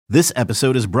This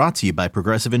episode is brought to you by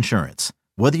Progressive Insurance.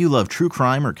 Whether you love true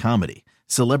crime or comedy,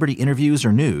 celebrity interviews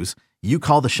or news, you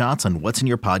call the shots on what's in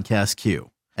your podcast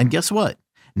queue. And guess what?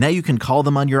 Now you can call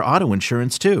them on your auto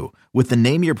insurance too with the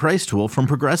Name Your Price tool from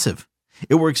Progressive.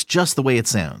 It works just the way it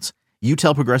sounds. You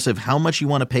tell Progressive how much you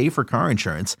want to pay for car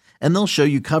insurance, and they'll show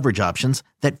you coverage options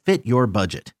that fit your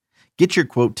budget. Get your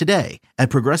quote today at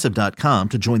Progressive.com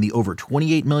to join the over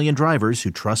 28 million drivers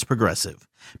who trust Progressive.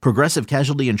 Progressive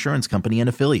Casualty Insurance Company and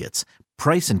Affiliates.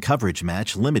 Price and coverage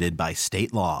match limited by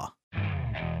state law.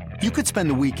 You could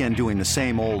spend the weekend doing the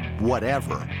same old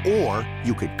whatever, or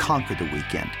you could conquer the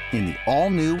weekend in the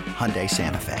all-new Hyundai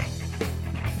Santa Fe.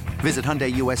 Visit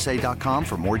HyundaiUSA.com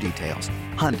for more details.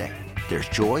 Hyundai, there's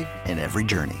joy in every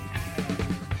journey.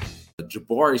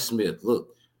 Jabari Smith,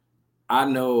 look, I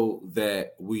know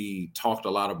that we talked a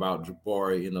lot about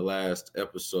Jabari in the last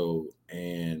episode,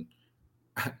 and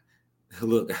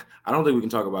look, I don't think we can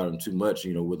talk about him too much,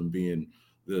 with him being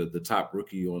the top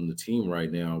rookie on the team right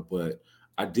now, but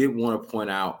I did want to point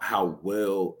out how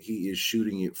well he is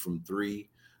shooting it from three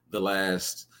the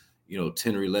last,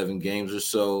 10 or 11 games or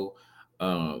so.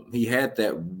 He had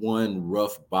that one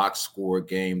rough box score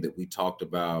game that we talked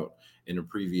about in a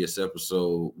previous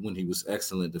episode when he was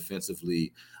excellent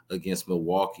defensively against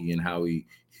Milwaukee and how he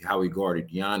guarded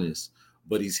Giannis.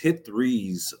 But he's hit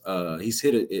threes. He's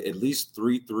hit at least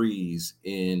 3 threes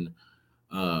in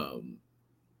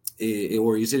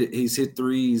he's hit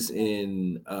threes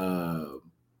in 9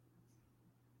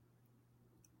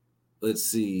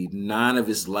 of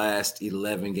his last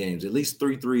 11 games. At least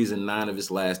 3 threes in 9 of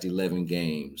his last 11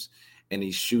 games, and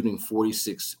he's shooting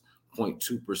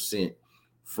 46.2%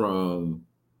 from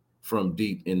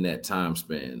deep in that time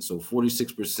span. So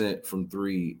 46% from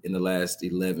 3 in the last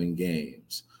 11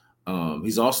 games.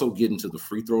 He's also getting to the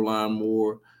free throw line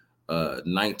more.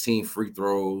 19 free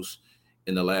throws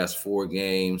in the last 4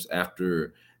 games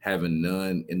after having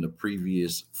none in the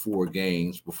previous 4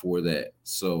 games before that.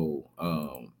 So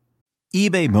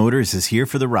eBay Motors is here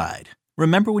for the ride.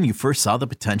 Remember when you first saw the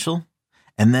potential?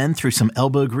 And then through some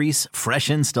elbow grease, fresh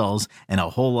installs, and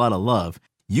a whole lot of love,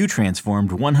 you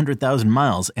transformed 100,000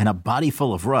 miles and a body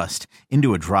full of rust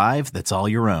into a drive that's all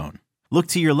your own. Look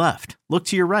to your left. Look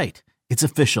to your right. It's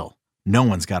official. No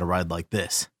one's got a ride like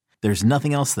this. There's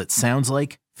nothing else that sounds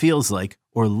like, feels like,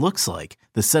 or looks like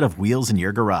the set of wheels in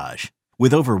your garage.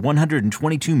 With over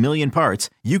 122 million parts,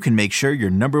 you can make sure your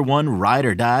number one ride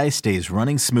or die stays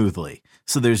running smoothly.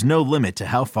 So there's no limit to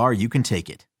how far you can take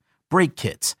it. Brake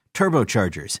kits,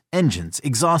 turbochargers, engines,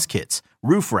 exhaust kits,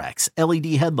 roof racks, LED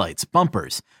headlights,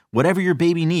 bumpers, whatever your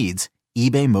baby needs,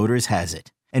 eBay Motors has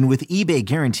it. And with eBay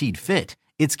Guaranteed Fit,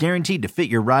 it's guaranteed to fit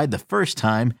your ride the first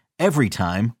time, every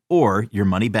time, or your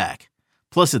money back.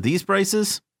 Plus at these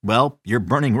prices, well, you're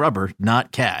burning rubber,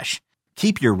 not cash.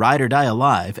 Keep your ride or die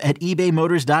alive at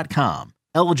ebaymotors.com.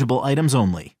 Eligible items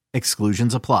only.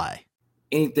 Exclusions apply.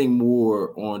 Anything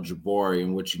more on Jabari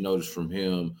and what you noticed from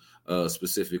him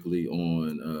specifically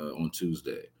on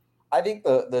Tuesday? I think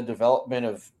the development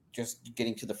of just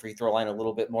getting to the free throw line a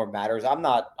little bit more matters. I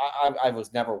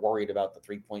was never worried about the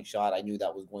 3-point shot. I knew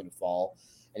that was going to fall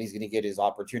and he's going to get his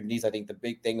opportunities. I think the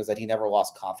big thing is that he never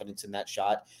lost confidence in that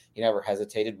shot. He never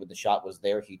hesitated when the shot was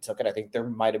there. He took it. I think there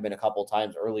might have been a couple of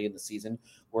times early in the season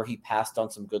where he passed on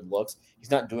some good looks.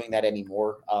 He's not doing that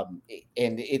anymore.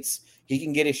 And he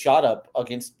can get his shot up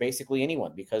against basically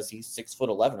anyone because he's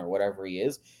 6'11" or whatever he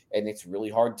is. And it's really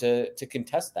hard to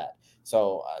contest that.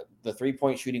 So the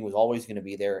 3-point shooting was always going to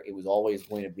be there. It was always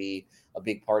going to be a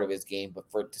big part of his game. But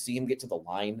to see him get to the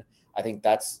line, I think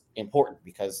that's important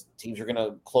because teams are going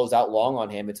to close out long on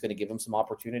him. It's going to give him some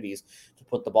opportunities to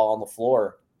put the ball on the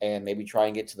floor and maybe try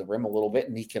and get to the rim a little bit.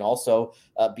 And he can also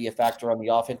be a factor on the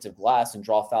offensive glass and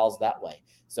draw fouls that way.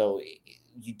 So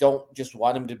you don't just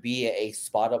want him to be a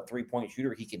spot up 3-point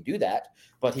shooter. He can do that,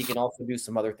 but he can also do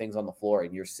some other things on the floor.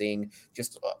 And you're seeing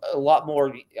just a lot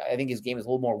more. I think his game is a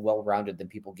little more well-rounded than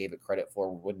people gave it credit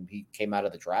for when he came out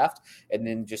of the draft. And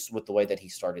then just with the way that he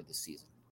started this season.